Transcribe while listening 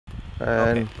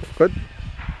and Okay. good.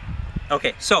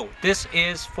 Okay, so this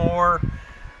is for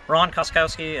Ron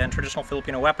Koskowski and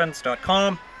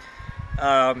TraditionalFilipinoWeapons.com.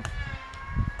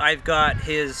 I've got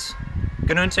his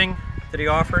Ginunting that he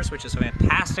offers, which is a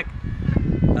fantastic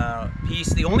piece.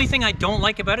 The only thing I don't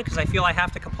like about it, because I feel I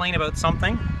have to complain about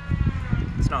something,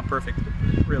 it's not perfect,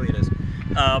 but really it is.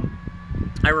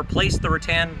 I replaced the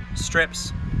rattan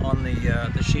strips on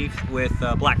the sheath with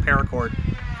black paracord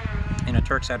in a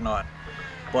Turk's head knot,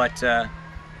 but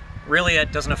really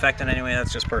it doesn't affect in any way.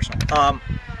 That's just personal.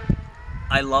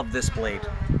 I love this blade,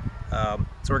 so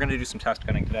we're going to do some test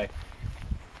cutting today.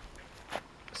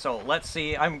 So let's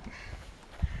see. I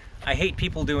hate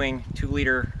people doing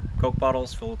 2-liter Coke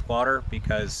bottles filled with water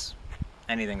because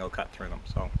anything will cut through them.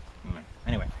 So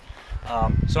anyway,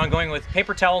 so I'm going with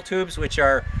paper towel tubes, which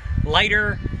are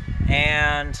lighter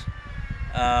and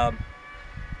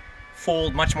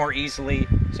fold much more easily.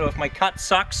 So if my cut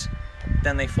sucks,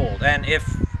 then they fold. And if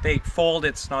they fold,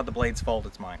 it's not the blade's fault,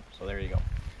 it's mine. So there you go.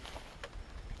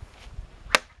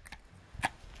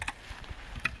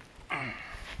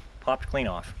 Popped clean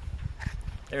off.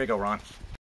 There you go, Ron.